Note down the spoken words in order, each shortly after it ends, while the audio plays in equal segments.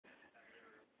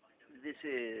This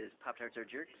is Pop Tarts are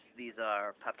Jerks. These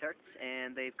are Pop Tarts,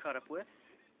 and they've caught up with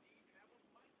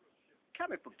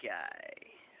Comic Book Guy.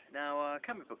 Now,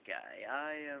 Comic Book Guy,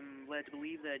 I am led to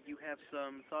believe that you have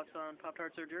some thoughts on Pop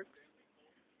Tarts are Jerks.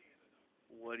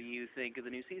 What do you think of the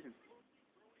new season?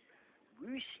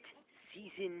 Worst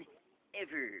season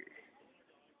ever.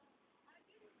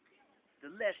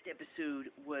 The last episode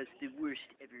was the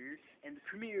worst ever, and the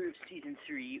premiere of season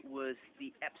 3 was the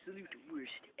absolute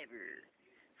worst ever.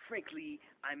 Frankly,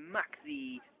 I mock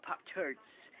thee, Pop-Tarts,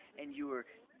 and your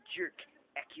jerk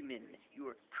acumen,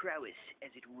 your prowess, as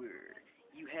it were.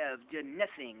 You have done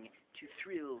nothing to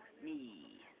thrill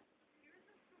me.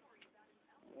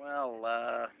 Well,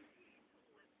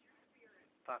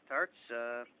 Pop Tarts,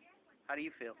 how do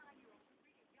you feel?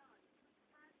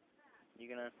 You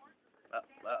gonna...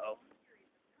 Uh-oh.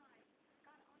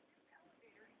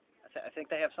 I think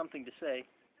they have something to say.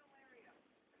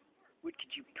 What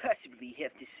could you possibly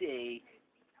have to say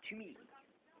to me?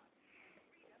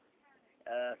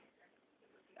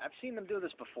 I've seen them do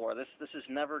this before. This is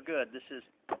never good. This is...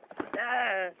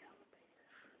 Ah!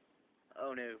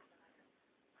 Oh, no.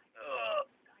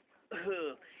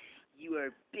 Oh, you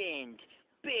are banned.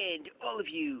 Banned, all of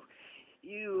you.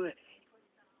 You...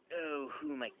 Oh,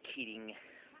 who am I kidding?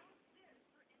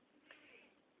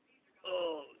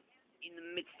 Oh, in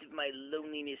the midst of my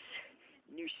loneliness,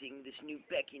 nursing this new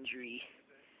back injury.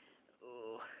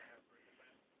 Oh,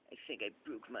 I think I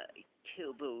broke my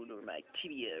tailbone or my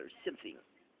tibia or something.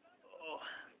 Oh,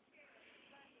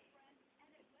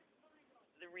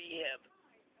 the rehab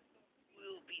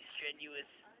will be strenuous,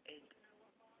 and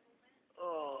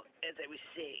as I was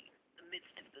saying, in the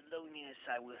midst of the loneliness,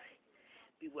 I will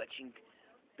be watching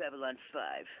Babylon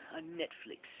 5 on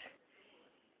Netflix.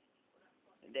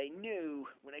 And I know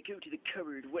when I go to the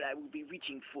cupboard what I will be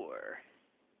reaching for.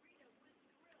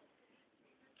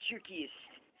 Jerkiest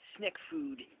snack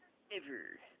food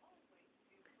ever.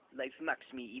 Life mocks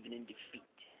me even in defeat.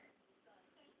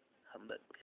 Humbug.